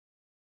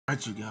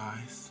Alright, you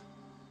guys.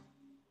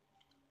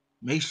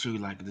 Make sure you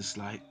like and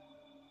dislike.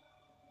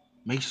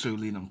 Make sure you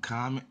leave them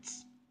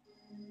comments.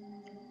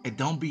 And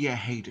don't be a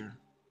hater.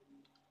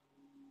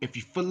 If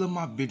you follow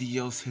my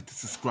videos, hit the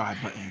subscribe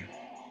button.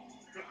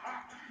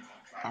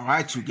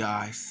 Alright, you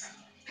guys.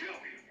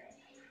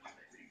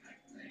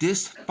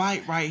 This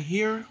fight right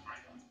here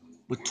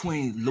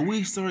between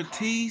Luis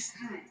Ortiz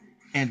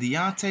and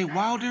Deontay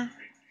Wilder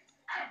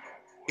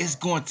is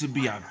going to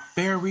be a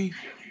very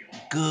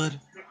good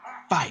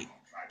fight.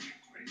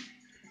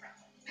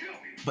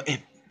 But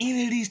if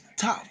any of these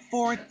top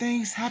 4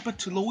 things happen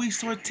to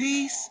Luis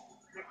Ortiz,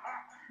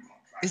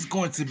 it's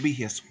going to be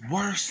his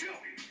worst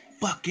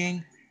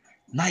fucking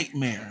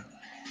nightmare.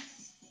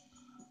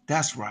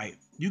 That's right.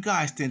 You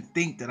guys didn't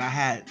think that I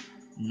had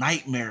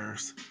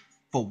nightmares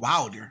for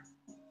Wilder.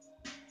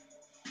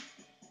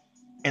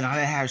 And I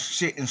didn't have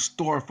shit in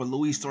store for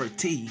Luis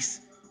Ortiz.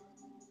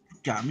 You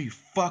got me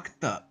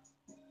fucked up.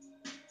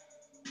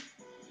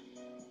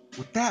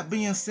 With that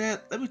being said,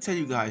 let me tell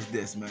you guys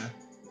this, man.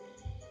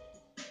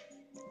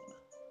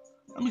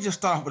 Let me just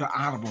start off with an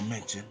honorable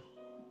mention.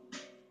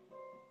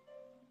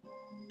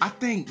 I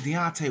think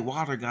Deontay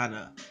Wilder got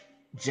a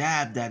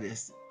jab that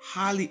is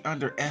highly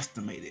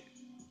underestimated.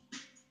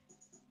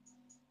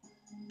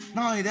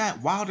 Not only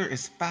that, Wilder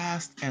is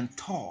fast and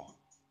tall.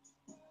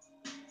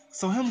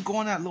 So him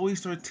going at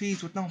Luis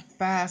Ortiz with them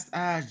fast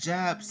ass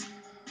jabs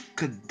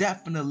could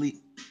definitely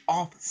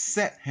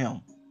offset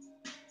him.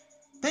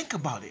 Think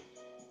about it.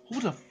 Who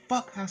the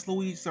fuck has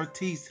Luis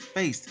Ortiz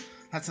faced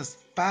that's as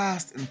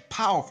fast and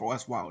powerful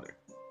as Wilder?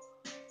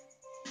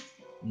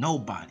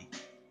 Nobody.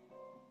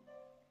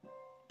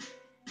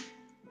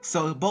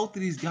 So both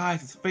of these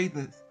guys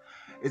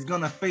is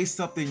gonna face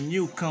something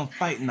new come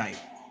fight night.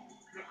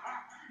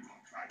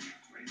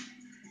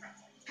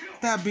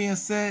 That being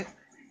said,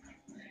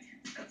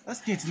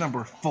 let's get to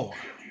number 4.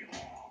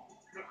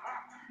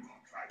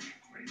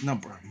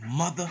 Number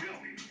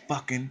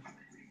motherfucking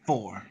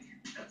 4.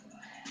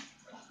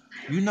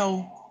 You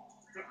know,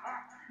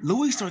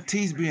 Luis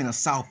Ortiz being a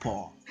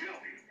southpaw.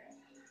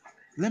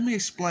 Let me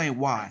explain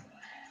why.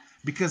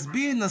 Because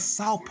being a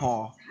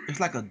southpaw is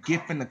like a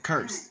gift and a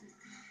curse.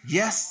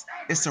 Yes,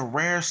 it's a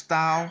rare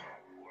style.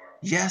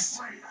 Yes,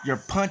 your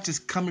punch is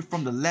coming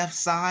from the left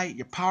side.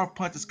 Your power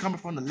punch is coming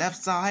from the left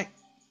side.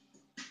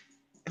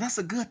 And that's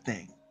a good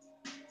thing.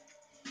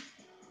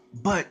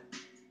 But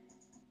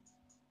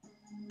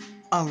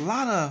a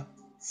lot of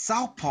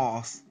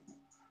southpaws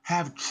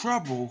have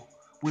trouble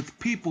with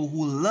people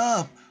who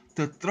love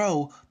to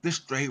throw the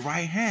straight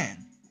right hand.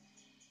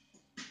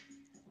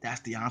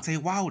 That's Deontay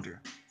Wilder.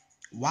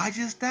 Why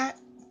just that?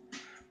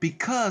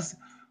 Because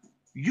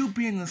you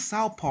being a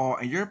southpaw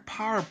and your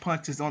power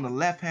punch is on the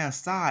left hand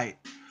side,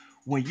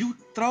 when you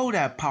throw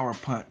that power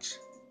punch,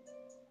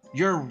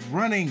 you're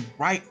running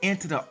right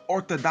into the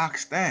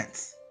orthodox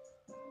stance.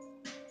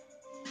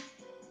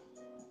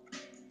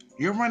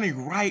 You're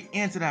running right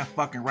into that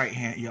fucking right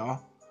hand,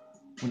 y'all.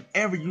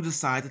 Whenever you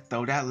decide to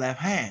throw that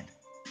left hand,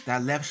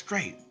 that left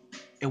straight.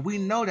 And we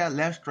know that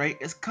left straight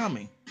is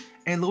coming.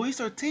 And Luis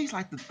Ortiz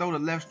likes to throw the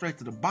left straight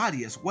to the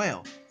body as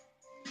well.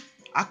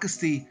 I could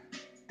see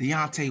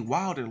Deontay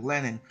Wilder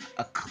landing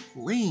a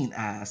clean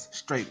ass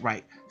straight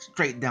right,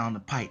 straight down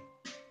the pipe.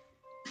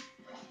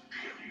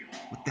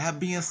 With that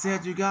being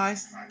said, you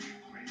guys,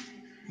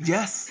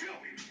 yes,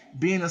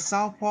 being a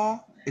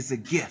southpaw is a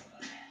gift.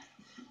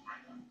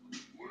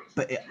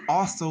 But it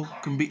also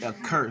can be a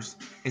curse,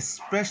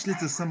 especially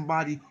to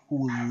somebody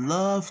who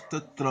loves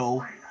to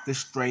throw the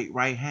straight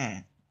right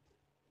hand.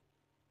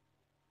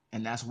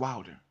 And that's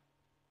Wilder.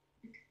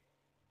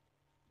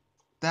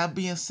 That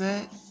being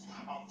said,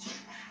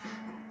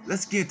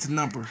 let's get to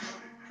number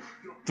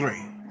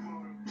 3.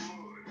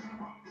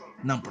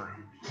 Number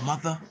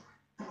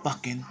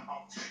motherfucking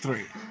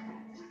 3.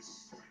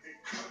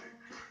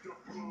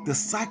 The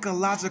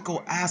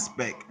psychological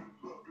aspect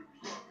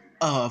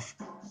of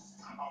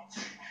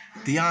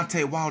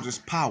Deontay Wilder's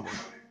power.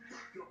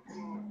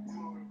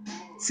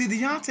 See,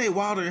 Deontay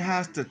Wilder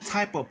has the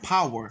type of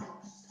power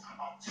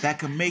that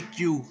can make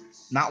you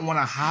not want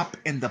to hop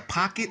in the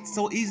pocket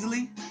so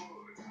easily.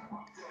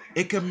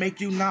 It can make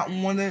you not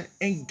want to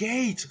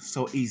engage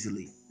so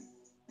easily.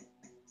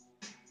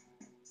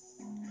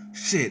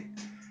 Shit.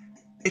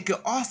 It can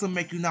also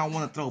make you not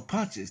want to throw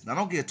punches. Now,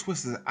 don't get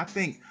twisted. I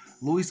think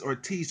Luis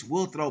Ortiz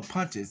will throw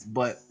punches,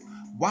 but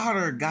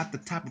Wilder got the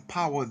type of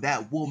power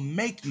that will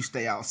make you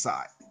stay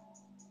outside.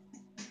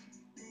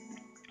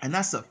 And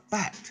that's a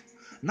fact.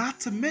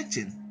 Not to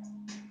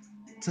mention,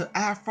 to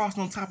add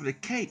frosting on top of the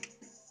cake,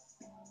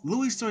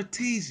 Luis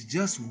Ortiz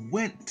just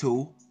went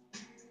to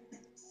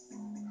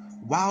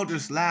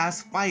Wilder's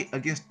last fight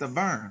against the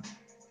Vern.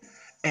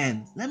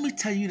 And let me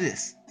tell you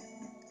this.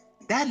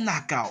 That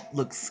knockout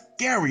looked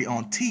scary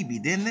on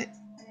TV, didn't it?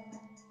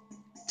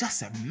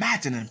 Just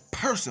imagine in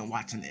person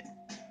watching it.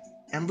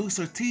 And Luis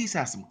Ortiz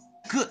has some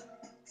good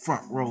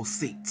front row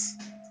seats.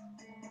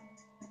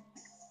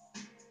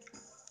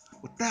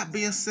 With that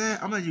being said,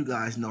 I'm letting you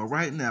guys know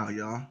right now,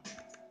 y'all.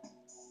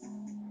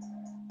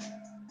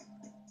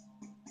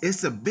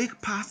 it's a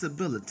big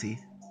possibility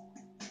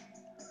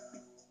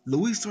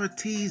Luis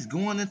Ortiz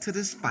going into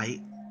this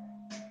fight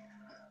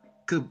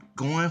could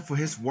go in for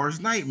his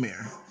worst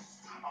nightmare.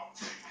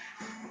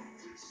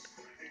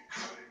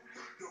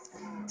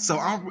 So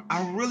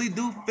I really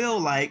do feel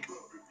like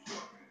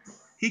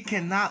he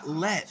cannot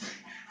let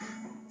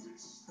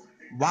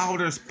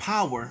Wilder's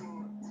power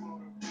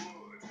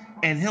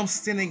and him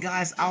sending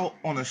guys out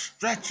on a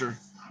stretcher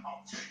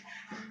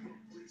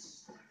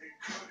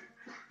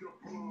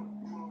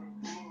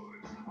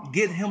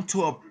get him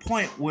to a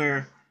point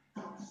where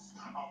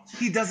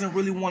he doesn't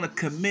really want to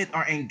commit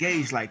or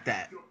engage like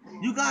that.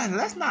 You guys,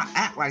 let's not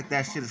act like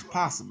that shit is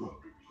possible.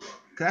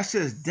 Because that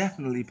shit is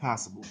definitely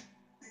possible.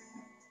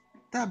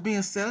 That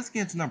being said, let's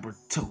get into number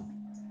 2.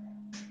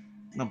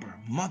 Number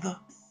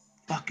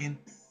motherfucking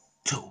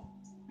 2.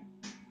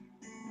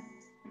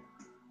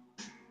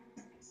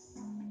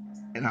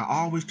 And I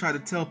always try to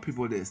tell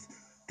people this.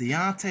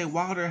 Deontay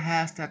Wilder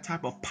has that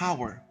type of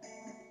power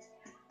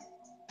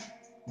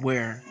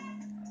where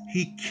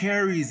he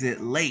carries it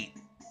late.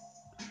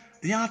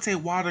 Deontay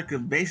Wilder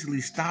can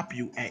basically stop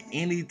you at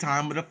any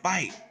time of the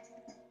fight.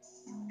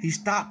 He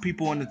stopped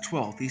people in the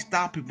 12th. He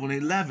stopped people in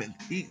the 11th.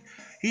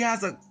 He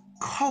has a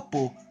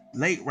couple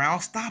late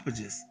round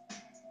stoppages.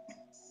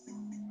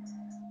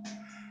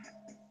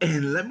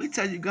 And let me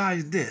tell you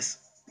guys this.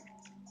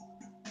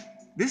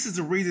 This is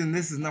the reason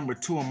this is number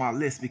 2 on my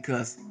list,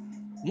 because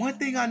one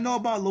thing I know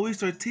about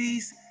Luis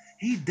Ortiz,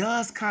 he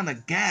does kind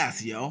of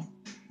gas, yo.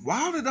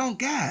 Wilder don't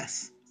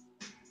gas.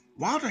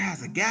 Wilder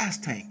has a gas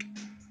tank.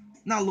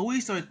 Now,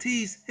 Luis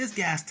Ortiz, his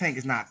gas tank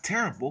is not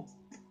terrible,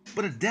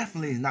 but it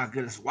definitely is not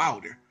good as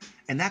Wilder.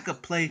 And that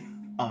could play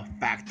a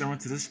factor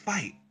into this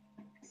fight.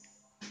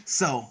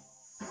 So,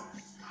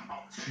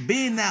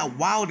 being that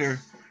Wilder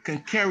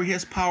can carry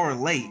his power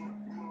late,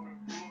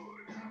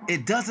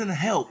 it doesn't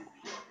help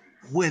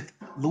with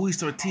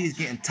Luis Ortiz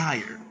getting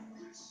tired.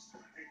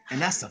 And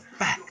that's a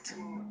fact.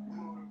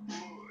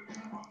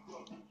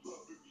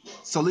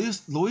 So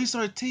Luis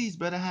Ortiz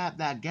better have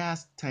that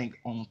gas tank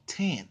on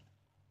 10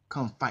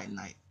 come fight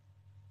night.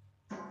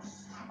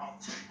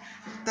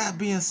 That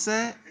being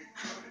said,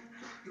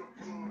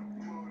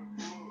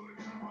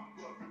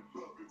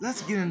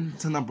 let's get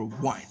into number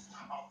 1.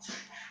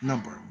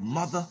 Number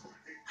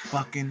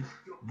motherfucking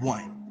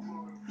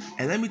 1.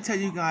 And let me tell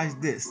you guys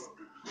this.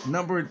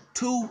 Number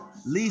 2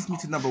 leads me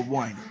to number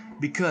 1,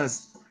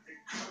 because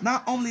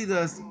not only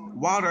does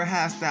Wilder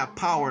has that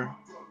power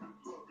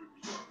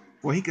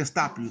where he can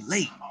stop you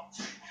late,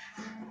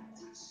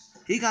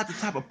 he got the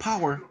type of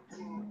power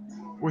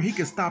where he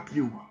can stop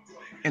you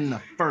in the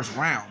first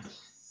round.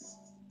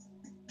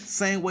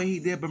 Same way he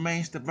did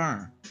Bermane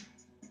Stiverne.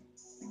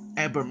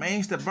 And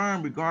Bermane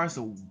Stiverne, regardless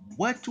of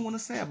what you want to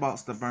say about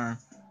Stiverne,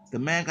 the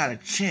man got a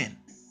chin.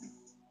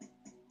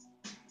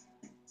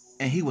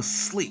 And he was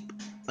asleep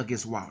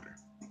against Wilder.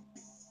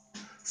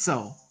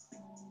 So,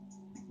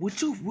 would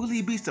you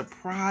really be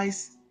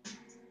surprised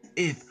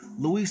if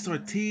Luis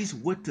Ortiz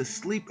went to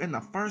sleep in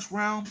the first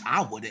round?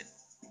 I wouldn't.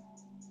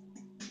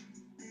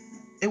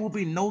 It would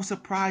be no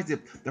surprise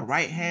if the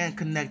right hand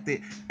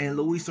connected and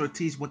Luis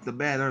Ortiz went to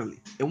bed early.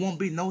 It won't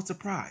be no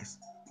surprise.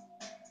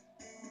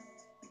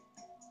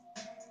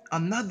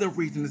 Another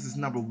reason this is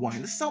number 1.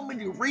 There's so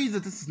many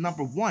reasons this is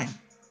number 1.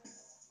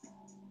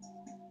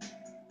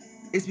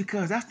 It's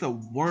because that's the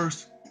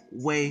worst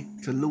way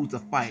to lose a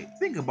fight.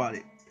 Think about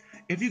it.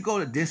 If you go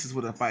the distance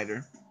with a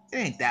fighter, it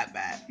ain't that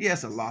bad. Yeah,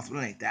 it's a loss, but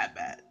it ain't that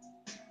bad.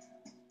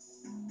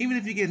 Even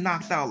if you get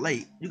knocked out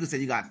late, you can say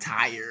you got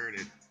tired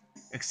and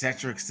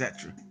etc.,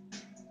 etc.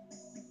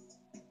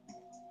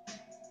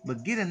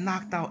 But getting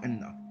knocked out in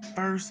the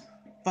first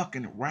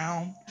fucking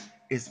round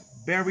is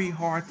very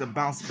hard to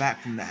bounce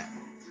back from that.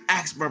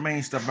 Ask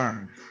Bermane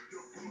Stiverne.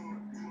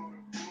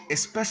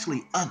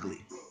 Especially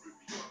ugly.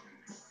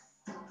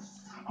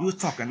 You was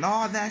talking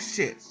all that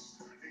shit.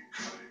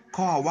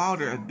 Call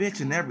Wilder a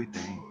bitch and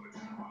everything.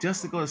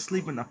 Just to go to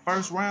sleep in the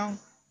first round?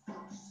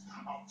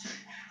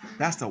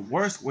 That's the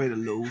worst way to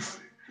lose.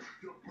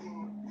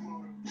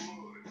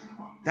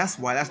 That's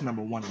why that's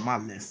number 1 on my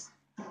list.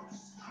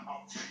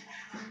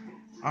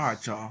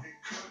 Alright, y'all.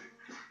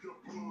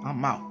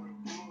 I'm out.